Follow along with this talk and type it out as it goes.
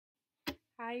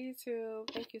Hi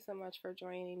YouTube, thank you so much for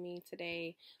joining me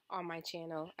today on my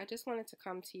channel. I just wanted to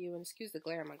come to you, and excuse the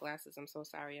glare of my glasses, I'm so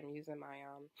sorry. I'm using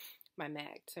my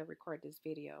Mac to record this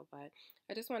video, but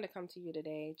I just wanted to come to you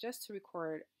today just to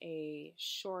record a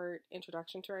short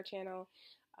introduction to our channel.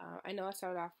 I know I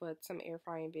started off with some air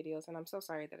frying videos, and I'm so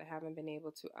sorry that I haven't been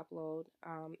able to upload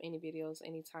any videos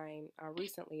anytime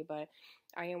recently, but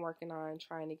I am working on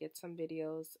trying to get some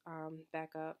videos back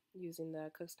up using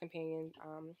the Cook's Companion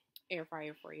air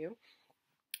fryer for you.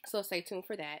 So stay tuned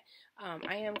for that.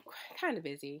 I am kind of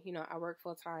busy. You know, I work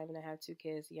full time and I have two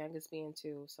kids, the youngest being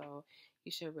 2, so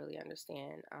you should really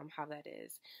understand how that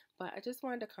is. But I just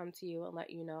wanted to come to you and let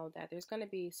you know that there's going to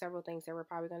be several things that we're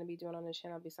probably going to be doing on the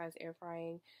channel besides air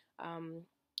frying. Um,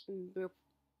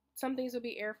 some things will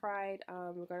be air fried.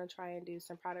 We're going to try and do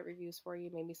some product reviews for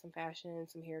you, maybe some fashion,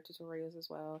 some hair tutorials as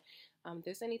well. If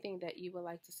there's anything that you would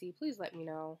like to see, please let me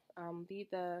know. Leave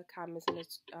the comments in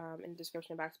the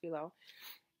description box below,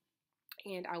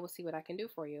 and I will see what I can do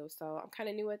for you. So I'm kind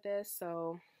of new at this,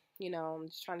 so I'm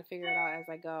just trying to figure it out as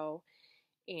I go,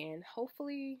 and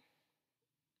hopefully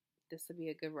this will be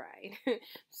a good ride.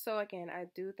 So again, I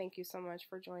do thank you so much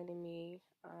for joining me.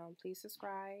 Please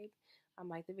subscribe.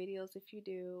 Like the videos if you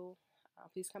do.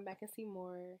 Please come back and see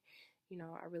more.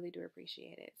 I really do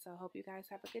appreciate it. So I hope you guys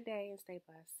have a good day and stay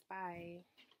blessed. Bye.